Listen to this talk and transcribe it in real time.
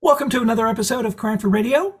Welcome to another episode of Cranford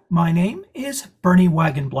Radio. My name is Bernie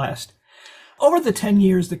Wagenblast. Over the 10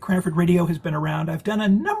 years that Cranford Radio has been around, I've done a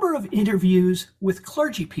number of interviews with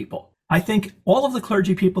clergy people. I think all of the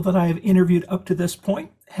clergy people that I have interviewed up to this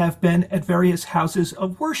point have been at various houses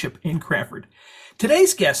of worship in Cranford.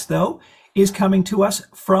 Today's guest, though, is coming to us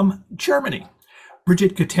from Germany.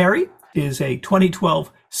 Bridget Gautieri is a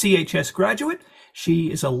 2012 CHS graduate.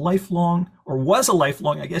 She is a lifelong, or was a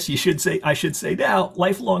lifelong, I guess I should say now,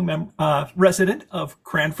 lifelong resident of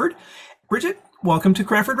Cranford. Bridget, welcome to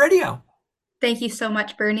Cranford Radio. Thank you so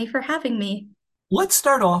much, Bernie, for having me. Let's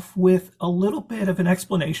start off with a little bit of an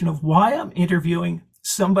explanation of why I'm interviewing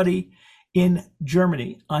somebody in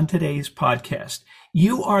Germany on today's podcast.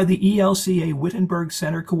 You are the ELCA Wittenberg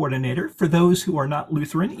Center Coordinator. For those who are not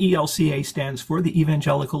Lutheran, ELCA stands for the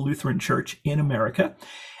Evangelical Lutheran Church in America.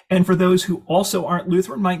 And for those who also aren't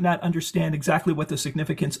Lutheran, might not understand exactly what the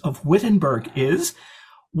significance of Wittenberg is,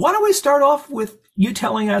 why don't we start off with you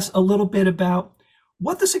telling us a little bit about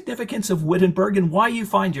what the significance of Wittenberg and why you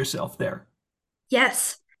find yourself there?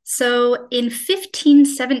 Yes. So in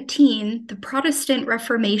 1517, the Protestant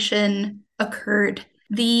Reformation occurred.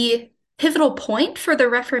 The pivotal point for the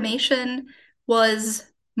Reformation was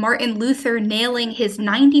Martin Luther nailing his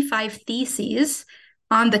 95 Theses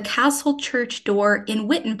on the castle church door in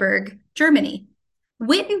Wittenberg, Germany.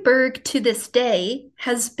 Wittenberg, to this day,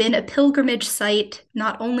 has been a pilgrimage site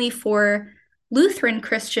not only for Lutheran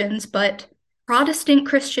Christians, but Protestant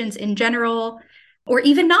Christians in general, or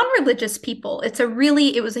even non-religious people.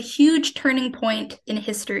 It was a huge turning point in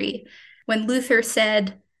history when Luther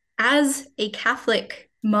said, as a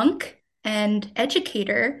Catholic monk and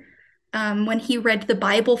educator, when he read the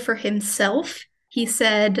Bible for himself, he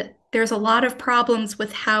said, there's a lot of problems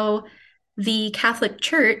with how the Catholic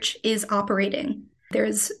Church is operating.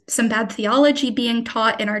 There's some bad theology being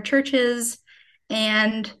taught in our churches,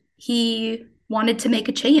 and he wanted to make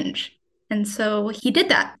a change. And so he did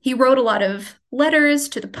that. He wrote a lot of letters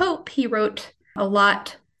to the Pope. He wrote a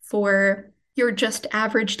lot for your just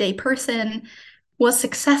average day person, was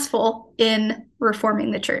successful in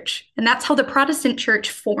reforming the church. And that's how the Protestant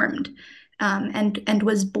church formed and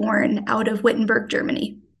was born out of Wittenberg,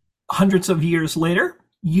 Germany. Hundreds of years later,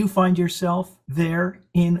 you find yourself there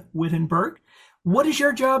in Wittenberg. What is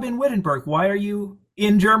your job in Wittenberg? Why are you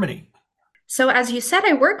in Germany? So as you said,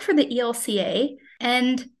 I work for the ELCA,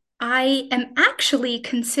 and I am actually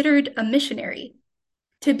considered a missionary.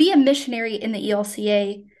 To be a missionary in the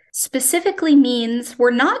ELCA specifically means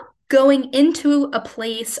we're not going into a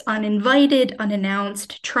place uninvited,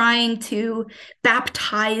 unannounced, trying to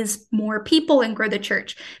baptize more people and grow the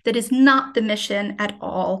church. That is not the mission at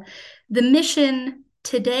all. The mission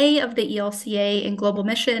today of the ELCA and Global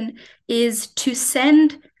Mission is to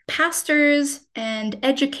send pastors and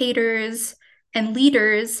educators and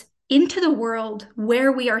leaders into the world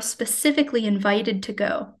where we are specifically invited to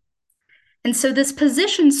go. And so this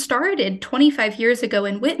position started 25 years ago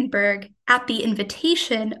in Wittenberg at the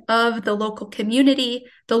invitation of the local community,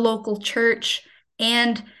 the local church,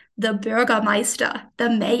 and the Bürgermeister, the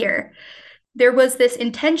mayor. There was this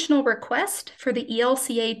intentional request for the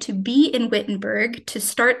ELCA to be in Wittenberg to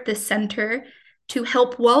start this center to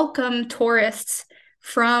help welcome tourists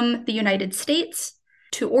from the United States,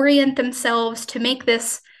 to orient themselves, to make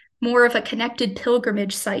this more of a connected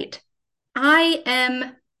pilgrimage site. I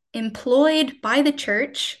am employed by the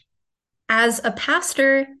church as a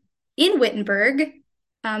pastor in Wittenberg.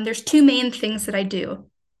 There's two main things that I do.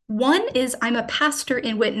 One is I'm a pastor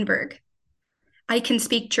in Wittenberg. I can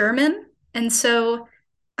speak German, and so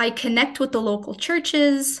I connect with the local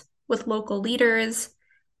churches, with local leaders,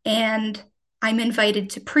 and I'm invited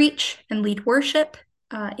to preach and lead worship,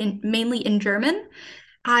 mainly in German.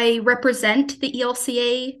 I represent the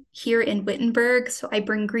ELCA here in Wittenberg, so I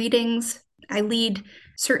bring greetings. I lead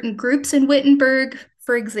certain groups in Wittenberg.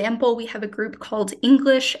 For example, we have a group called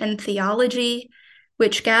English and Theology,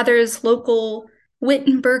 which gathers local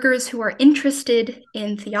Wittenbergers who are interested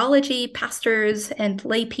in theology, pastors and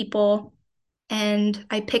lay people. And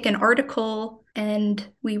I pick an article and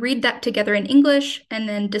we read that together in English and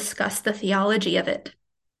then discuss the theology of it.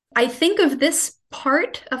 I think of this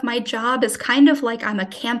part of my job as kind of like I'm a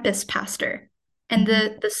campus pastor. And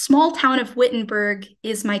the small town of Wittenberg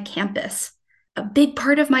is my campus. A big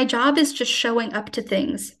part of my job is just showing up to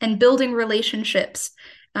things and building relationships.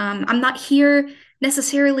 I'm not here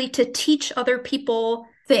necessarily to teach other people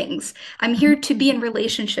things. I'm here to be in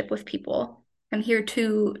relationship with people. I'm here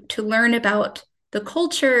to learn about the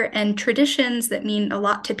culture and traditions that mean a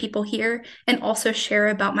lot to people here, and also share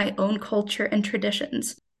about my own culture and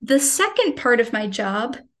traditions. The second part of my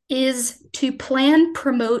job is to plan,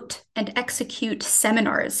 promote, and execute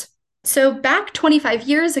seminars. So back 25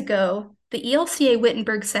 years ago, the ELCA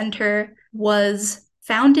Wittenberg Center was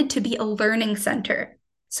founded to be a learning center.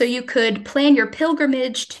 So you could plan your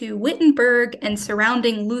pilgrimage to Wittenberg and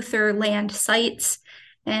surrounding Luther land sites,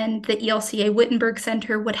 and the ELCA Wittenberg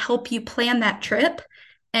Center would help you plan that trip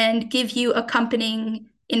and give you accompanying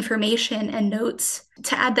information and notes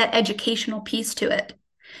to add that educational piece to it.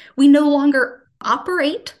 We no longer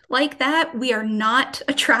operate like that. We are not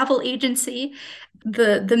a travel agency.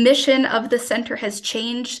 The mission of the center has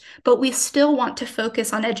changed, but we still want to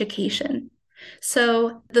focus on education.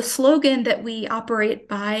 So the slogan that we operate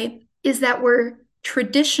by is that we're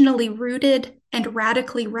traditionally rooted and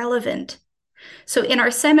radically relevant. So in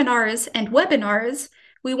our seminars and webinars,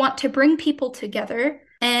 we want to bring people together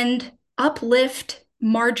and uplift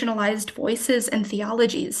marginalized voices and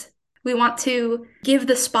theologies. We want to give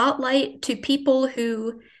the spotlight to people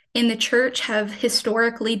who in the church have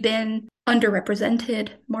historically been underrepresented,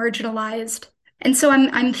 marginalized. And so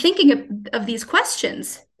I'm thinking of these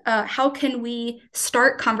questions. How can we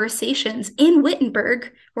start conversations in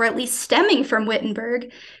Wittenberg, or at least stemming from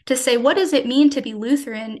Wittenberg, to say, what does it mean to be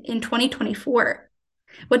Lutheran in 2024?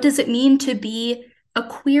 What does it mean to be a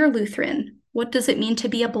queer Lutheran? What does it mean to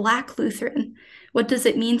be a Black Lutheran? What does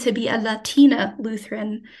it mean to be a Latina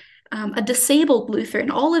Lutheran, a disabled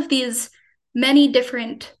Lutheran? All of these many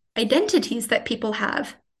different identities that people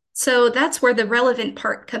have. So that's where the relevant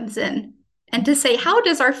part comes in. And to say, how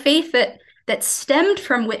does our faith that stemmed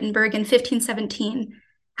from Wittenberg in 1517,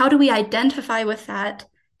 how do we identify with that?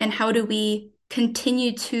 And how do we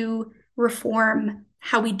continue to reform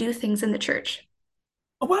how we do things in the church?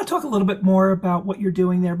 I want to talk a little bit more about what you're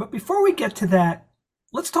doing there. But before we get to that,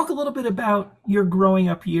 let's talk a little bit about your growing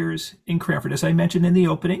up years in Cranford. As I mentioned in the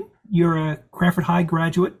opening, you're a Cranford High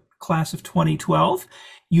graduate, class of 2012.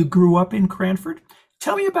 You grew up in Cranford.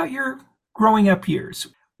 Tell me about your growing up years.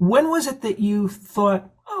 When was it that you thought,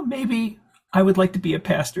 oh, maybe I would like to be a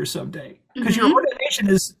pastor someday? Because your ordination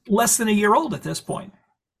is less than a year old at this point.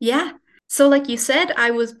 Yeah. So, like you said,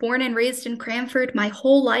 I was born and raised in Cranford my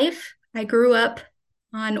whole life. I grew up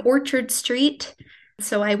on Orchard Street.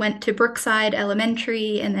 So I went to Brookside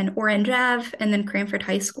Elementary and then Orange Ave and then Cranford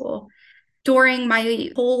High School. During my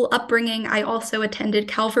whole upbringing, I also attended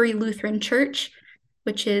Calvary Lutheran Church,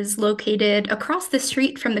 which is located across the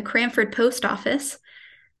street from the Cranford Post Office.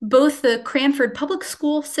 Both the Cranford public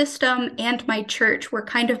school system and my church were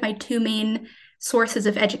kind of my two main sources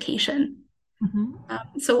of education.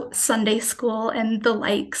 Mm-hmm. So Sunday school and the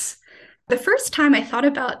likes. The first time I thought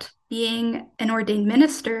about being an ordained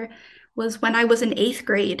minister was when I was in 8th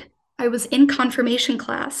grade. I was in confirmation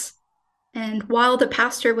class, and while the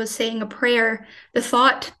pastor was saying a prayer, the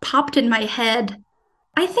thought popped in my head,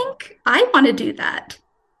 I think I want to do that.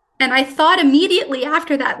 And I thought immediately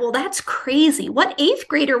after that, well, that's crazy. What 8th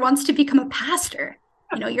grader wants to become a pastor?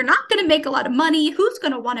 You know, you're not going to make a lot of money. Who's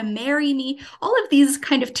going to want to marry me? All of these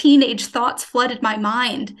kind of teenage thoughts flooded my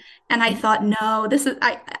mind. And I thought, no,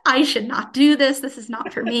 I should not do this. This is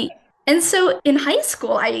not for me. And so in high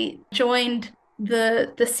school, I joined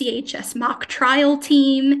the CHS mock trial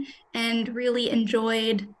team and really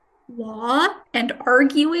enjoyed law and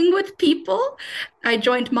arguing with people. I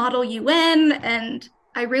joined Model UN and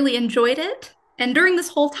I really enjoyed it. And during this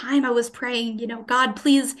whole time, I was praying, you know, God,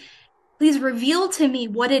 please reveal to me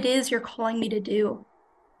what it is you're calling me to do.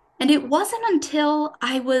 And it wasn't until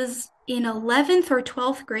I was in 11th or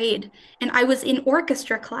 12th grade and I was in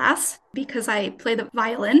orchestra class because I play the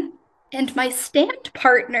violin. And my stand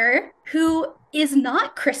partner, who is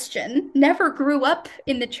not Christian, never grew up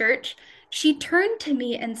in the church, she turned to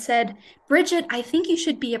me and said, Bridget, I think you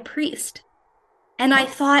should be a priest. And I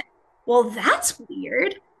thought, well, that's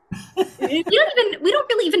weird. We don't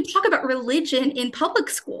really even talk about religion in public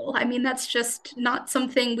school. I mean, that's just not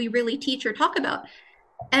something we really teach or talk about.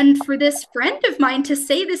 And for this friend of mine to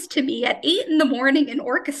say this to me at 8 in the morning in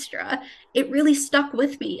orchestra, it really stuck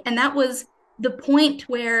with me. And that was the point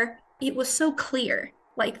where it was so clear.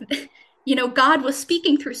 Like, you know, God was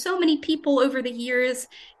speaking through so many people over the years.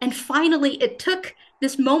 And finally, it took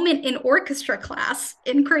this moment in orchestra class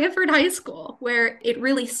in Cranford High School where it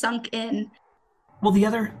really sunk in. Well, the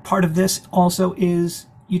other part of this also is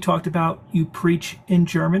you talked about you preach in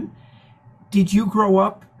German. Did you grow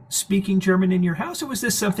up speaking German in your house, or was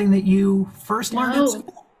this something that you first learned in No,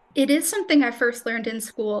 school? it is something I first learned in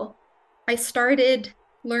school. I started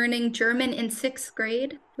learning German in 6th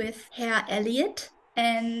grade with Herr Elliott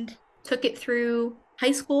and took it through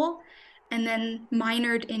high school and then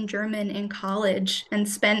minored in German in college and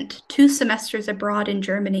spent 2 semesters abroad in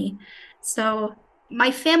Germany. So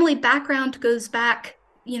my family background goes back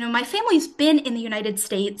my family's been in the United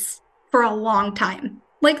States for a long time,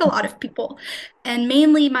 like a lot of people. And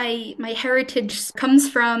mainly my heritage comes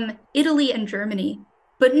from Italy and Germany.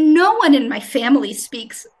 But no one in my family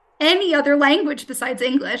speaks any other language besides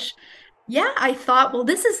English. Yeah, I thought, well,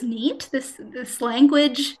 this is neat. This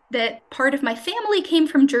language that part of my family came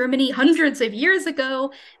from Germany hundreds of years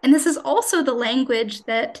ago, and this is also the language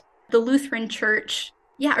that the Lutheran Church,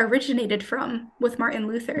 yeah, originated from with Martin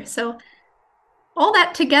Luther. So all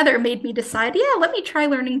that together made me decide, yeah, let me try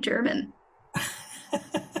learning German.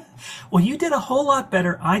 Well, you did a whole lot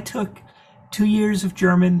better. I took 2 years of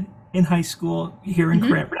German in high school here in Hmm.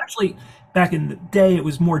 Cranford. Actually, back in the day, it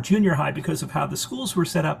was more junior high because of how the schools were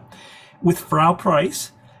set up with Frau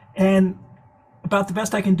Price. And about the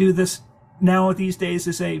best I can do this now these days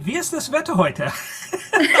is say, Wie ist das Wetter heute?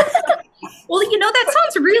 Well, that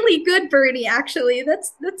sounds really good, Bernie, actually.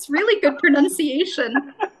 That's really good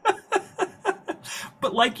pronunciation.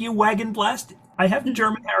 But like you, Wagon Blast, I have Mhm.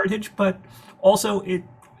 German heritage, but also it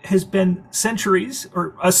has been centuries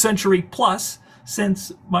or a century plus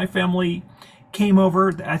since my family came over.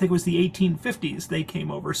 I think it was the 1850s they came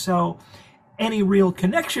over. So any real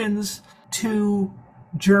connections to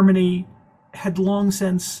Germany had long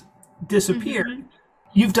since disappeared. Mhm.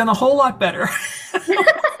 You've done a whole lot better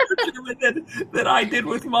than I did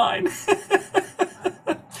with mine.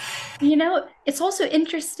 It's also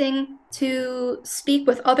interesting to speak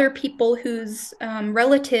with other people whose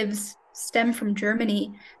relatives stem from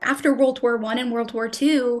Germany. After World War I and World War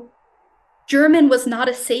II, German was not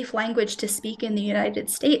a safe language to speak in the United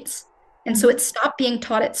States. And so Mhm. it stopped being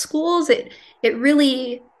taught at schools. It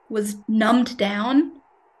really was numbed down.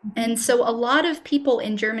 And so a lot of people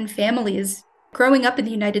in German families growing up in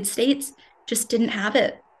the United States just didn't have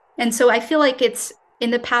it. And so I feel like it's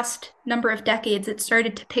in the past number of decades, it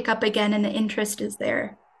started to pick up again and the interest is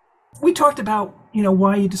there. We talked about,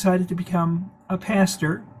 why you decided to become a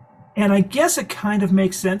pastor. And I guess it kind of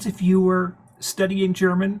makes sense if you were studying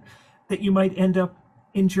German that you might end up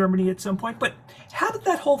in Germany at some point. But how did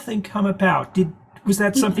that whole thing come about? Was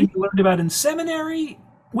that something Mhm. you learned about in seminary,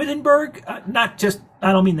 Wittenberg? Not just,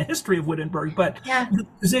 I don't mean the history of Wittenberg, but Yeah. the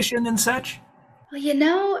position and such?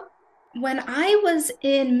 Well, when I was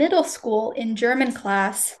in middle school in German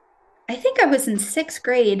class, I think I was in sixth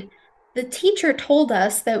grade, the teacher told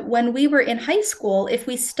us that when we were in high school, if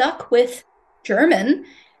we stuck with German,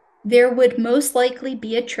 there would most likely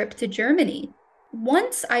be a trip to Germany.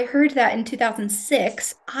 Once I heard that in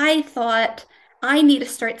 2006, I thought I need to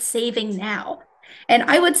start saving now. And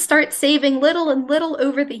I would start saving little and little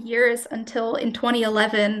over the years until in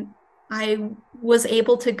 2011, I was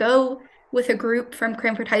able to go with a group from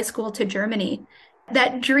Cranford High School to Germany.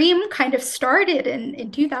 That dream kind of started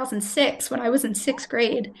in 2006 when I was in sixth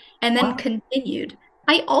grade and then Wow. continued.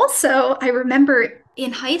 I remember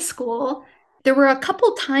in high school, there were a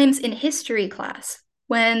couple times in history class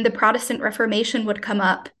when the Protestant Reformation would come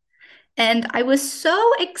up, and I was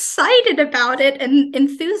so excited about it and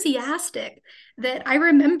enthusiastic that I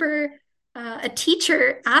remember a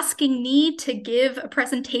teacher asking me to give a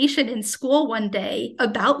presentation in school one day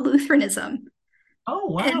about Lutheranism.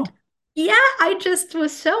 Oh, And wow. yeah, I just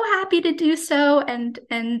was so happy to do so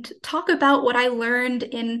and talk about what I learned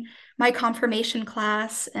in my confirmation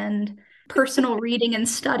class and personal reading and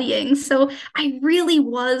studying. So I really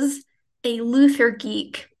was a Luther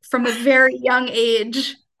geek from a very young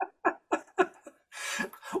age.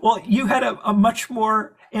 Well, you had a much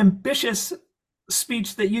more ambitious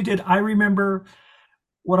speech that you did. I remember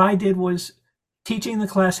what I did was teaching the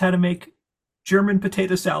class how to make German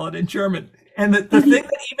potato salad in German. And the thing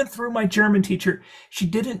that even threw my German teacher, she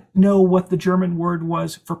didn't know what the German word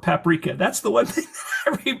was for paprika. That's the one thing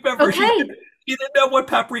that I remember. Okay. She didn't know what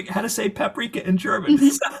paprika, how to say paprika in German. Hmm.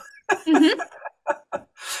 Hmm.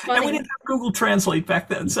 And we didn't Funny. have Google Translate back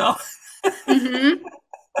then. So Hmm.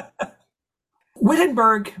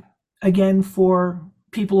 Wittenberg, again, for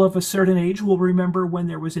people of a certain age, will remember when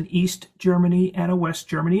there was an East Germany and a West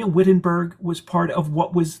Germany, and Wittenberg was part of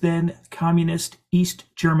what was then communist East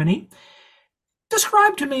Germany.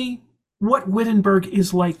 Describe to me what Wittenberg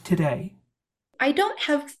is like today. I don't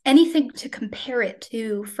have anything to compare it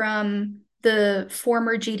to from the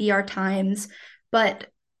former GDR times, but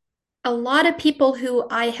a lot of people who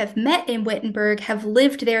I have met in Wittenberg have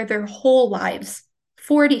lived there their whole lives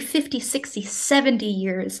 40, 50, 60, 70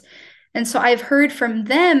 years. And so I've heard from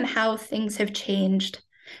them how things have changed.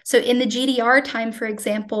 So in the GDR time, for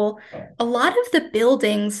example, a lot of the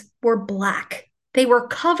buildings were black. They were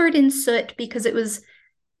covered in soot because it was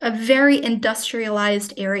a very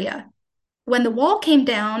industrialized area. When the wall came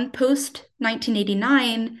down post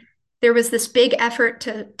 1989, there was this big effort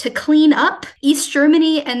to clean up East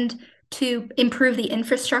Germany and to improve the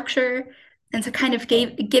infrastructure and to kind of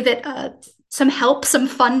give it some help, some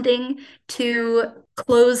funding to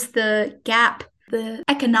close the gap, the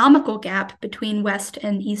economical gap between West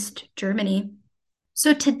and East Germany.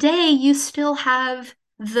 So today you still have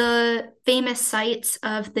the famous sites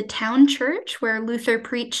of the town church where Luther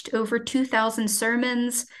preached over 2,000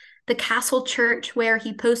 sermons, the castle church where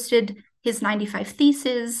he posted his 95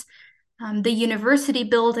 theses, the university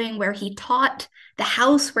building where he taught, the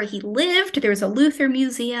house where he lived. There's a Luther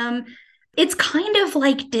museum. It's kind of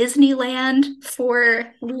like Disneyland for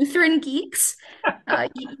Lutheran geeks.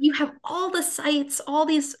 You have all the sites, all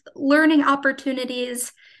these learning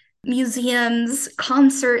opportunities, museums,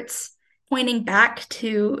 concerts pointing back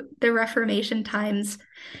to the Reformation times.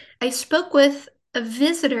 I spoke with a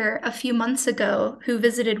visitor a few months ago who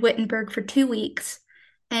visited Wittenberg for 2 weeks,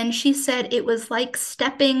 and she said it was like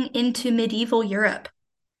stepping into medieval Europe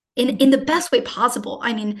in the best way possible.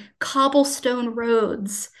 I mean, cobblestone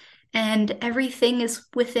roads, and everything is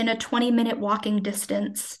within a 20-minute walking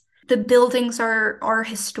distance. The buildings are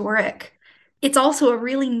historic. It's also a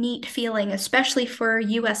really neat feeling, especially for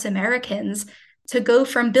US Americans, to go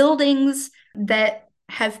from buildings that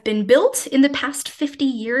have been built in the past 50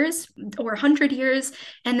 years or 100 years,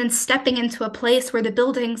 and then stepping into a place where the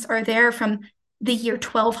buildings are there from the year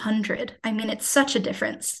 1200. I mean, it's such a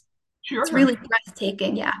difference. It's Sure. really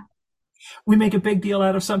breathtaking, yeah. We make a big deal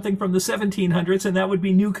out of something from the 1700s, and that would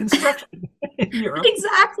be new construction in Europe.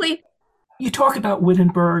 Exactly. You talk about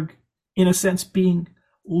Wittenberg, in a sense, being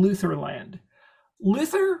Lutherland.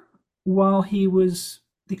 Luther, while he was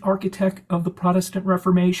the architect of the Protestant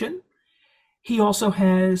Reformation, he also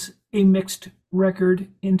has a mixed record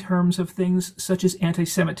in terms of things such as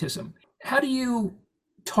anti-Semitism. How do you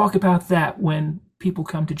talk about that when people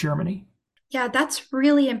come to Germany? Yeah, that's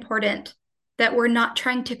really important that we're not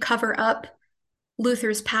trying to cover up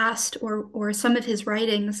Luther's past or some of his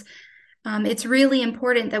writings. It's really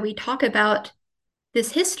important that we talk about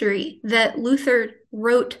this history that Luther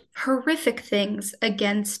wrote horrific things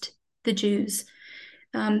against the Jews,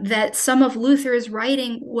 that some of Luther's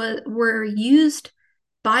writing were used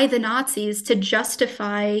by the Nazis to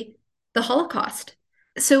justify the Holocaust.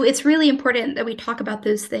 So it's really important that we talk about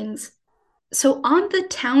those things. So on the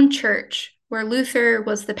town church, where Luther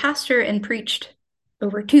was the pastor and preached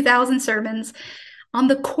over 2,000 sermons, on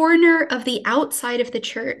the corner of the outside of the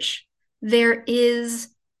church, there is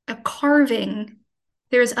a carving.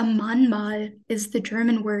 There's a Mahnmal, is the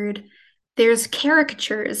German word. There's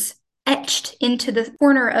caricatures etched into the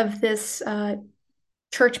corner of this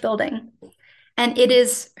church building, and it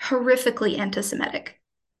is horrifically anti-Semitic.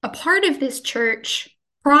 A part of this church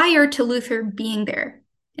prior to Luther being there,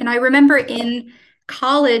 and I remember in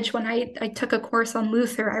college when I took a course on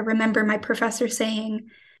Luther, I remember my professor saying,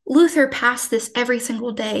 Luther passed this every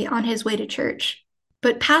single day on his way to church.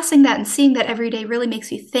 But passing that and seeing that every day really makes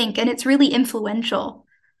you think, and it's really influential,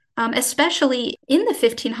 especially in the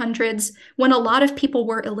 1500s when a lot of people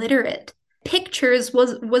were illiterate. Pictures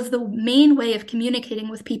was the main way of communicating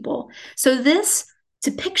with people. So this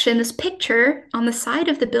depiction, this picture on the side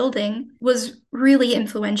of the building was really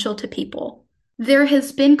influential to people. There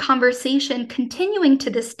has been conversation continuing to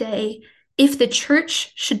this day if the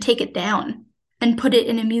church should take it down and put it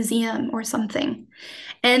in a museum or something.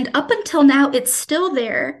 And up until now, it's still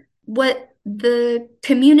there. What the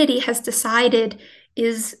community has decided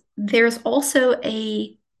is there's also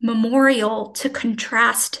a memorial to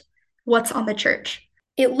contrast what's on the church.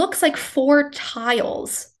 It looks like 4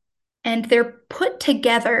 tiles, and they're put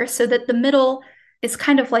together so that the middle is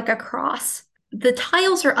kind of like a cross. The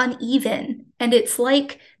tiles are uneven, and it's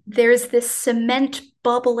like there's this cement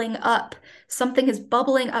bubbling up. Something is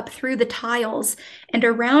bubbling up through the tiles, and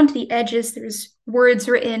around the edges, there's words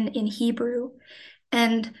written in Hebrew.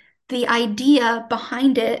 And the idea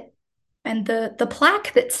behind it and the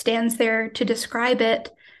plaque that stands there to describe it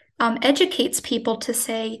educates people to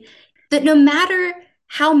say that no matter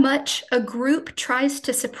how much a group tries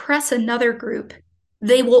to suppress another group,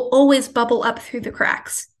 they will always bubble up through the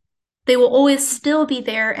cracks. They will always still be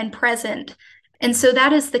there and present. And so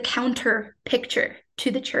that is the counter picture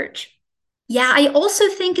to the church. Yeah, I also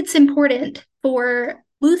think it's important for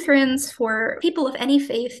Lutherans, for people of any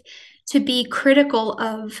faith, to be critical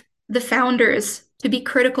of the founders, to be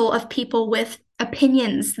critical of people with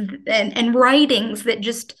opinions and writings that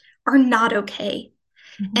just are not okay.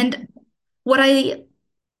 Mm-hmm. And what I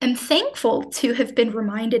am thankful to have been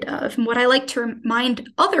reminded of, and what I like to remind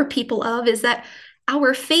other people of, is that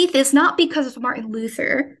our faith is not because of Martin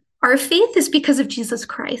Luther. Our faith is because of Jesus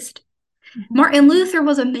Christ. Mm-hmm. Martin Luther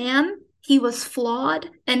was a man he was flawed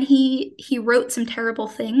and he wrote some terrible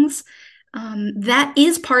things. That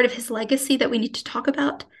is part of his legacy that we need to talk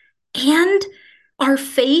about. And our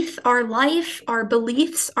faith, our life, our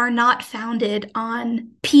beliefs are not founded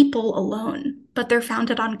on people alone, but they're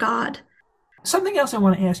founded on God. Something else I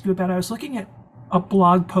want to ask you about. I was looking at a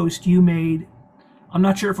blog post you made. I'm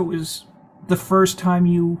not sure if it was the first time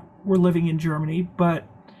you were living in Germany, but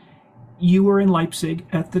you were in Leipzig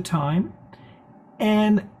at the time.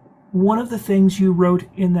 And one of the things you wrote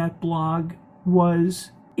in that blog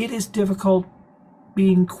was it is difficult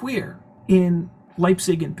being queer in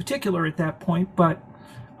Leipzig in particular at that point, but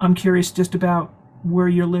I'm curious just about where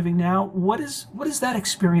you're living now. What has that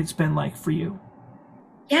experience been like for you?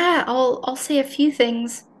 Yeah, I'll say a few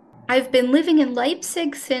things. I've been living in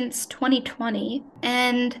Leipzig since 2020,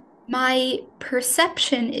 and my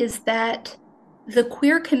perception is that the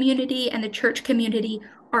queer community and the church community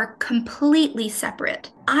are completely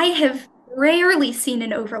separate. I have rarely seen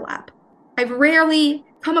an overlap. I've rarely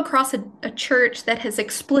come across a church that has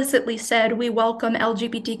explicitly said we welcome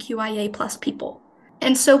LGBTQIA plus people.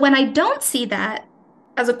 And so when I don't see that,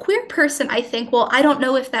 as a queer person, I think, well, I don't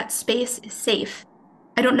know if that space is safe.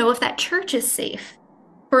 I don't know if that church is safe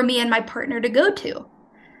for me and my partner to go to.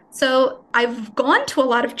 So I've gone to a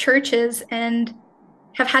lot of churches and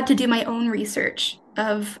have had to do my own research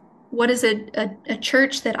of what is a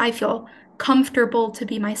church that I feel comfortable to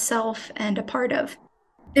be myself and a part of.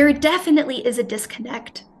 There definitely is a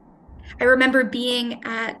disconnect. I remember being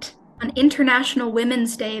at on International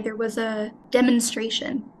Women's Day, there was a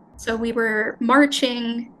demonstration. So we were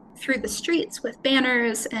marching through the streets with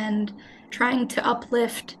banners and trying to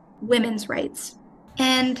uplift women's rights.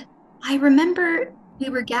 And I remember we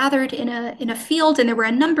were gathered in a field and there were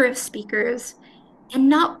a number of speakers, and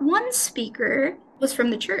not one speaker was from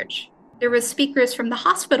the church. There was speakers from the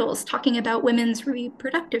hospitals talking about women's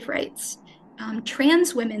reproductive rights,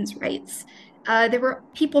 trans women's rights. There were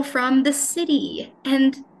people from the city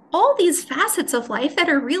and all these facets of life that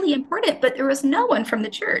are really important, but there was no one from the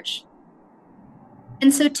church.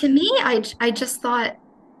 And so to me, I just thought,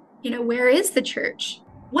 where is the church?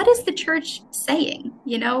 What is the church saying?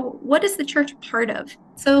 What is the church part of?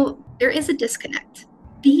 So there is a disconnect.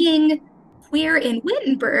 Being queer in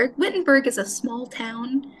Wittenberg, Wittenberg is a small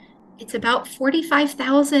town. It's about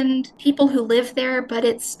 45,000 people who live there, but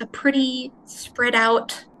it's a pretty spread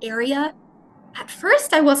out area. At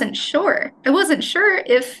first, I wasn't sure. I wasn't sure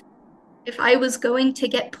if I was going to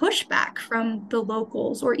get pushback from the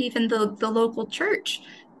locals or even the local church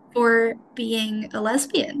for being a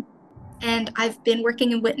lesbian. And I've been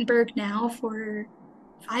working in Wittenberg now for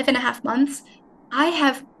 5.5 months. I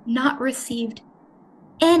have not received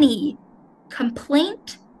any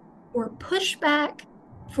complaint or pushback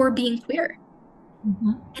for being queer.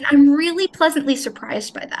 Mm-hmm. And I'm really pleasantly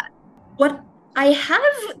surprised by that. What I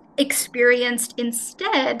have experienced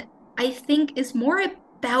instead, I think, is more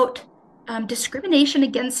about discrimination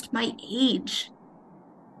against my age.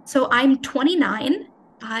 So I'm 29.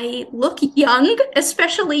 I look young,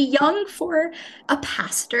 especially young for a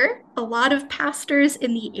pastor. A lot of pastors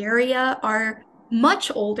in the area are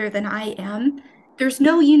much older than I am. There's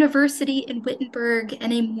no university in Wittenberg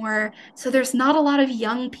anymore, so there's not a lot of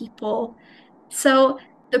young people. So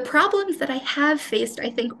the problems that I have faced,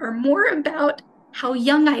 I think, are more about how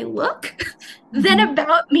young I look than Mm-hmm.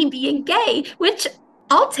 about me being gay, which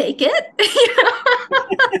I'll take it.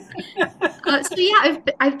 So yeah,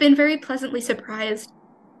 I've been very pleasantly surprised.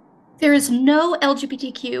 There is no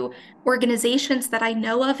LGBTQ organizations that I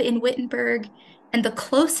know of in Wittenberg, and the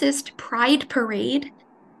closest Pride parade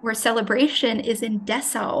or celebration is in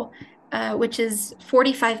Dessau, which is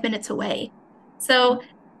 45 minutes away. So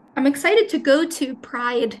I'm excited to go to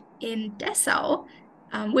Pride in Dessau,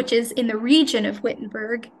 which is in the region of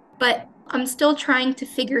Wittenberg, but I'm still trying to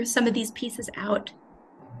figure some of these pieces out.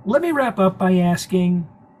 Let me wrap up by asking,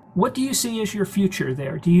 what do you see as your future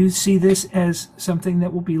there? Do you see this as something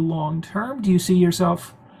that will be long term? Do you see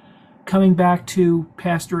yourself coming back to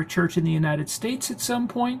pastor a church in the United States at some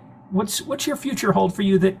point? What's your future hold for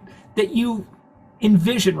you that you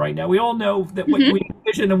envision right now? We all know that what Mhm. we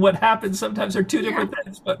envision and what happens sometimes are two Yeah. different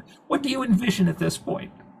things, but what do you envision at this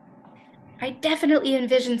point? I definitely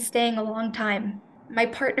envision staying a long time. My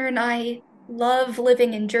partner and I love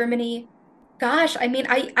living in Germany. Gosh, I mean,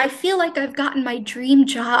 I feel like I've gotten my dream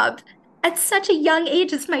job at such a young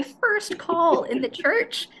age. It's my first call in the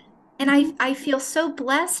church. And I feel so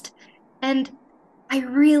blessed. And I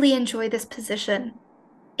really enjoy this position.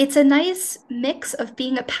 It's a nice mix of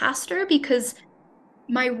being a pastor because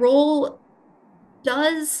my role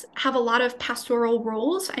does have a lot of pastoral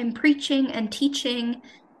roles. I'm preaching and teaching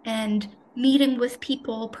and meeting with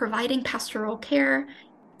people, providing pastoral care.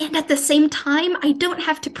 And at the same time, I don't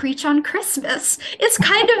have to preach on Christmas. It's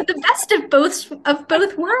kind of the best of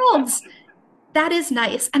both worlds. That is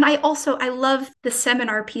nice. And I love the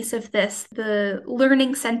seminar piece of this, the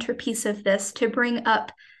learning center piece of this to bring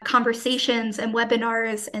up conversations and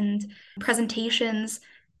webinars and presentations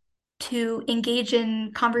to engage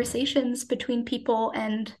in conversations between people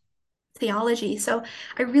and theology. So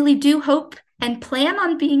I really do hope and plan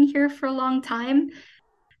on being here for a long time.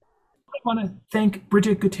 I want to thank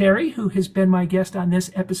Bridget Gautieri, who has been my guest on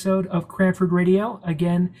this episode of Cranford Radio.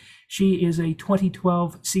 Again, she is a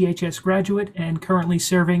 2012 CHS graduate and currently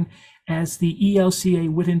serving as the ELCA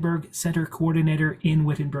Wittenberg Center Coordinator in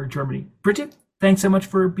Wittenberg, Germany. Bridget, thanks so much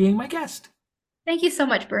for being my guest. Thank you so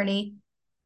much, Bernie.